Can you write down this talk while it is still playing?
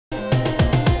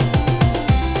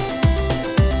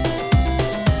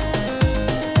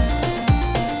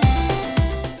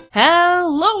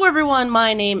everyone,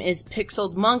 my name is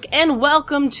Pixeled Monk, and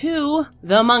welcome to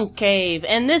the Monk Cave.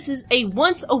 And this is a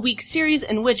once-a-week series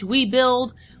in which we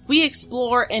build, we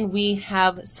explore, and we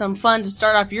have some fun to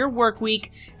start off your work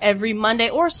week every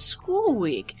Monday or school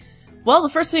week. Well, the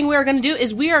first thing we are going to do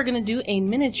is we are going to do a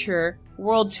miniature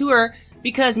world tour,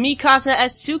 because mi casa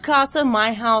es su casa,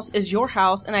 my house is your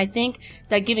house, and I think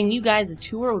that giving you guys a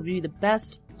tour would be the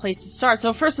best place to start.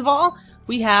 So first of all,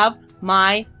 we have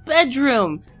my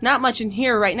bedroom. Not much in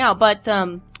here right now, but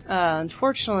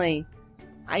unfortunately,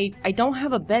 I don't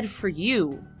have a bed for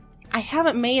you. I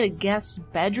haven't made a guest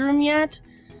bedroom yet,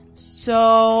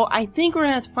 so I think we're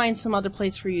gonna have to find some other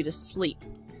place for you to sleep.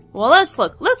 Well, let's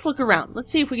look around. Let's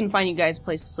see if we can find you guys a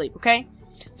place to sleep, okay?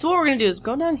 So what we're gonna do is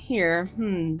go down here.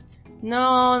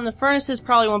 No, and the furnaces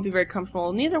probably won't be very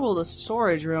comfortable. Neither will the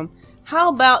storage room. How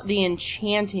about the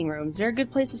enchanting room? Is there a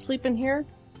good place to sleep in here?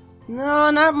 No,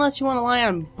 not unless you want to lie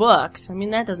on books. I mean,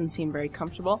 that doesn't seem very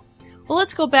comfortable. Well,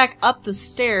 let's go back up the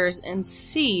stairs and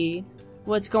see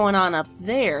what's going on up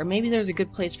there. Maybe there's a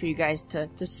good place for you guys to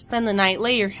spend the night,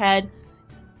 lay your head,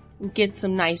 and get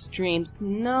some nice dreams.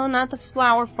 No, not the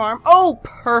flower farm. Oh,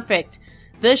 perfect!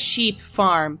 The sheep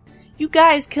farm. You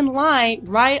guys can lie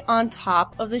right on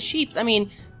top of the sheeps. I mean,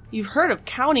 you've heard of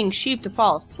counting sheep to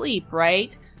fall asleep,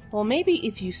 right? Well, maybe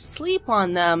if you sleep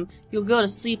on them, you'll go to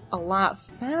sleep a lot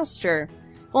faster.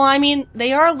 Well, I mean,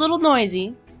 they are a little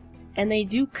noisy, and they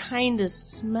do kind of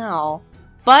smell,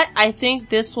 but I think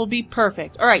this will be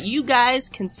perfect. Alright, you guys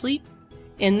can sleep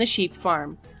in the sheep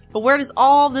farm. But where does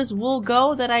all this wool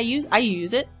go that I use? I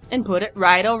use it and put it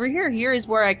right over here. Here is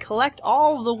where I collect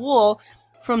all of the wool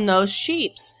from those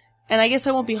sheeps. And I guess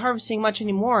I won't be harvesting much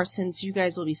anymore since you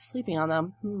guys will be sleeping on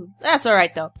them. That's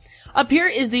alright though. Up here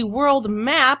is the world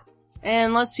map.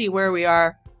 And let's see where we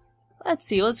are. Let's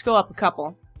see, let's go up a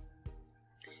couple.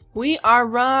 We are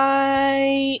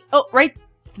right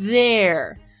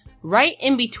there. Right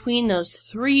in between those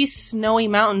three snowy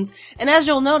mountains. And as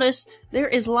you'll notice, there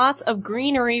is lots of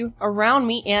greenery around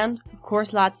me and, of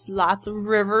course, lots of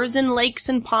rivers and lakes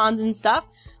and ponds and stuff,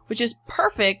 which is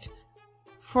perfect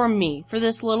for me, for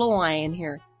this little lion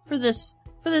here, for this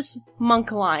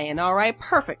monk lion, alright?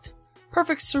 Perfect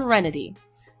serenity.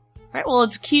 Alright, well,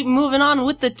 let's keep moving on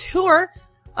with the tour.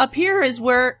 Up here is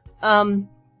where, well,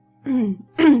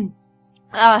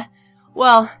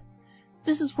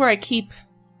 this is where I keep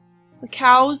the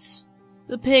cows,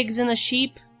 the pigs, and the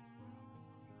sheep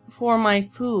for my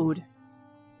food.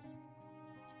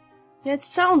 Yeah, it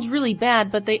sounds really bad,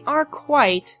 but they are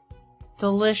quite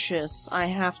delicious, I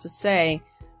have to say.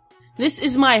 This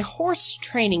is my horse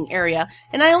training area,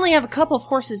 and I only have a couple of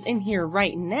horses in here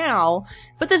right now,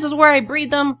 but this is where I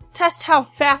breed them, test how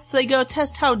fast they go,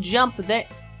 test how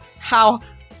high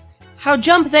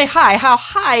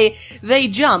they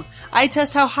jump. I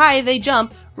test how high they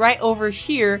jump right over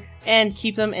here and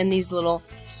keep them in these little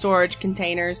storage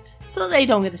containers so they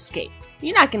don't get escape.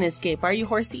 You're not going to escape, are you,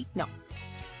 horsey? No.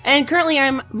 And currently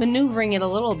I'm maneuvering it a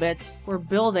little bit. We're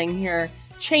building here,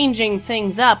 changing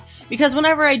things up, because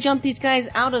whenever I jump these guys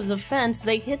out of the fence,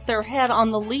 they hit their head on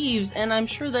the leaves, and I'm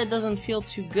sure that doesn't feel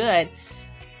too good.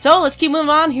 So let's keep moving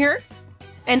on here.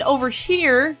 And over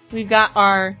here, we've got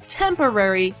our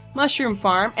temporary mushroom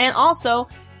farm, and also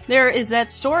there is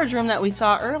that storage room that we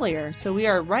saw earlier. So we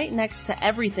are right next to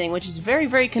everything, which is very,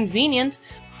 very convenient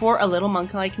for a little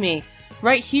monk like me.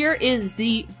 Right here is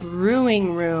the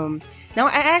brewing room. Now,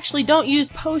 I actually don't use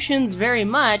potions very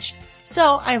much,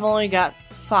 so I've only got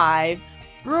 5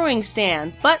 brewing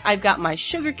stands, but I've got my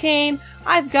sugarcane,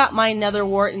 I've got my nether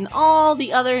wart, and all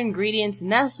the other ingredients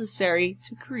necessary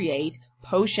to create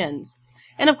potions.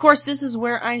 And of course, this is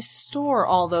where I store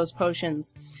all those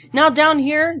potions. Now down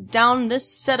here, down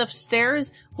this set of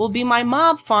stairs, will be my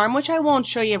mob farm, which I won't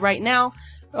show you right now.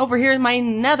 Over here is my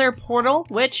nether portal,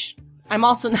 which I'm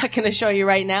also not going to show you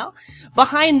right now.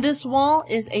 Behind this wall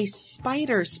is a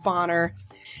spider spawner.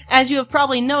 As you have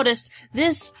probably noticed,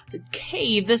 this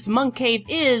cave, this monk cave,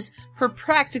 is for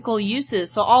practical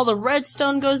uses. So all the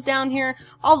redstone goes down here,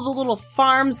 all the little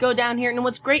farms go down here, and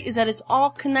what's great is that it's all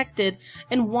connected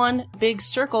in one big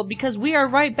circle, because we are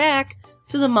right back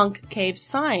to the monk cave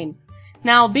sign.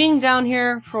 Now, being down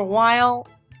here for a while,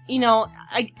 you know,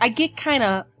 I get kind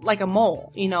of like a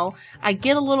mole, you know. I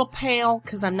get a little pale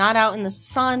because I'm not out in the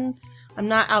sun, I'm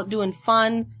not out doing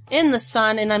fun in the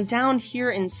sun, and I'm down here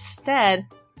instead,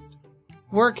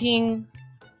 working,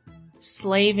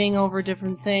 slaving over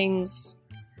different things,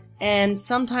 and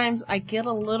sometimes I get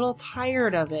a little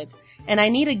tired of it, and I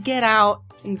need to get out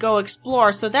and go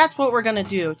explore, so that's what we're gonna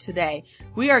do today.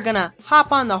 We are gonna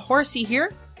hop on the horsey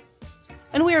here,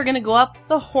 and we are gonna go up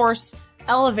the horse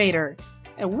elevator.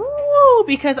 And woo!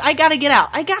 Because I gotta get out.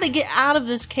 I gotta get out of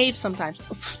this cave sometimes.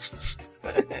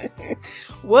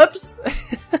 Whoops.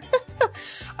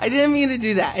 I didn't mean to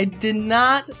do that. I did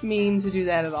not mean to do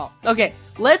that at all. Okay,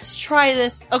 let's try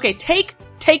this. Okay, take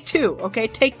two. Okay,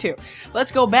 take two.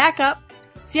 Let's go back up.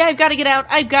 See, I've got to get out.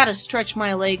 I've got to stretch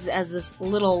my legs as this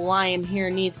little lion here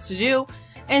needs to do.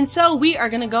 And so we are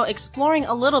going to go exploring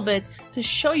a little bit to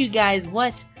show you guys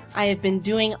what I have been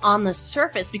doing on the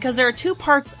surface, because there are two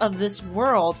parts of this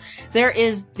world. There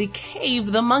is the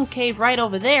cave, the monk cave right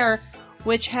over there,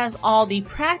 which has all the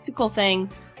practical things,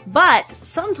 but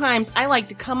sometimes I like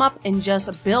to come up and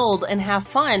just build and have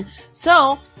fun.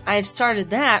 So I've started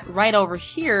that right over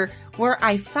here, where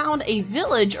I found a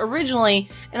village originally,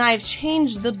 and I've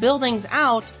changed the buildings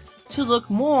out to look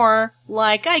more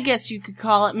like, I guess you could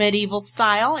call it medieval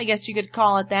style. I guess you could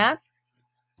call it that.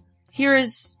 Here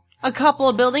is a couple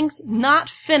of buildings, not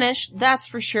finished, that's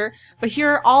for sure, but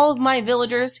here are all of my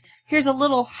villagers. Here's a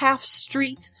little half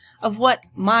street of what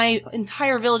my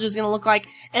entire village is going to look like,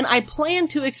 and I plan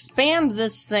to expand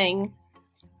this thing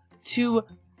to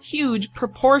huge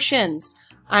proportions.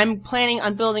 I'm planning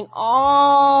on building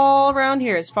all around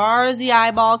here as far as the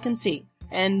eyeball can see,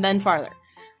 and then farther.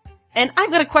 And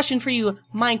I've got a question for you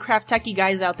Minecraft techie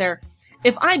guys out there.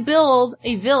 If I build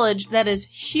a village that is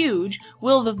huge,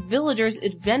 will the villagers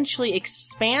eventually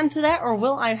expand to that, or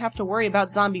will I have to worry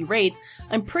about zombie raids?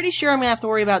 I'm pretty sure I'm going to have to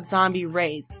worry about zombie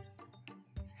raids.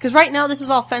 Because right now this is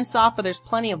all fenced off, but there's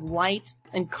plenty of light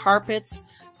and carpets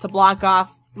to block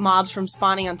off mobs from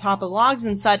spawning on top of logs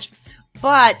and such.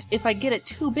 But if I get it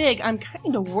too big, I'm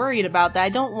kind of worried about that. I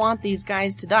don't want these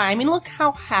guys to die. I mean, look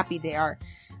how happy they are.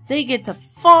 They get to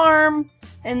farm,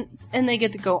 and they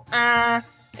get to go,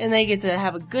 and they get to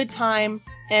have a good time.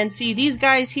 And see, these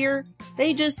guys here,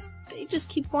 they just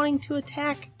keep wanting to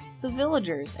attack the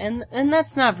villagers, and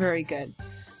that's not very good.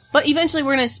 But eventually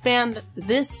we're going to expand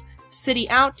this city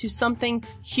out to something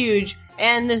huge,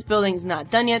 and this building's not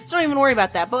done yet, so don't even worry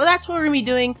about that. But that's what we're going to be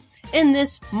doing in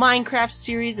this Minecraft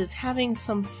series, is having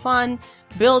some fun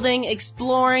building,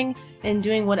 exploring, and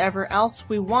doing whatever else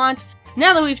we want.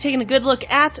 Now that we've taken a good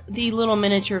look at the little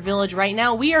miniature village right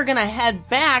now, we are going to head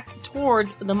back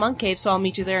towards the monk cave, so I'll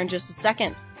meet you there in just a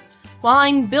second. While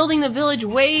I'm building the village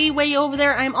way, way over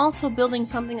there, I'm also building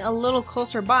something a little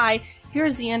closer by.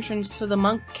 Here's the entrance to the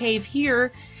monk cave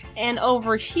here, and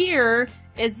over here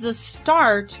is the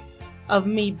start of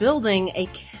me building a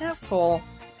castle,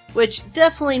 which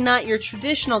definitely not your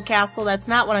traditional castle. That's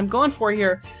not what I'm going for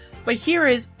here, but here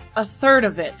is a third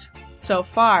of it so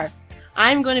far.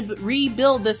 I'm going to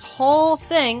rebuild this whole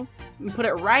thing and put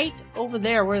it right over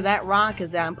there where that rock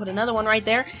is at, and put another one right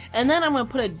there, and then I'm going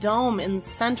to put a dome in the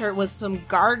center with some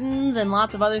gardens and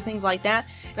lots of other things like that.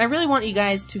 And I really want you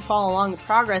guys to follow along the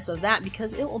progress of that,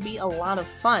 because it will be a lot of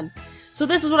fun. So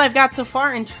this is what I've got so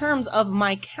far in terms of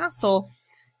my castle,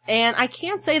 and I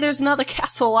can't say there's another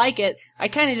castle like it. I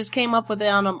kind of just came up with it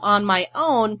on my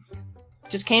own.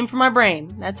 Just came from my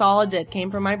brain. That's all it did.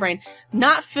 Came from my brain.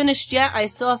 Not finished yet. I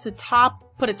still have to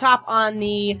put a top on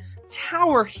the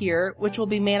tower here, which will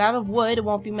be made out of wood. It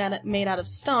won't be made out of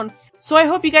stone. So I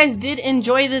hope you guys did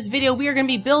enjoy this video. We are going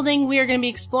to be building, we are going to be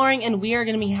exploring, and we are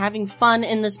going to be having fun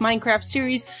in this Minecraft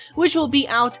series, which will be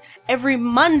out every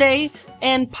Monday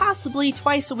and possibly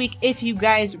twice a week if you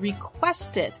guys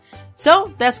request it.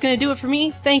 So that's going to do it for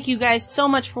me. Thank you guys so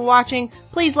much for watching.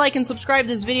 Please like and subscribe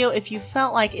this video if you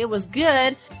felt like it was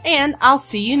good, and I'll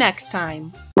see you next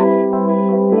time.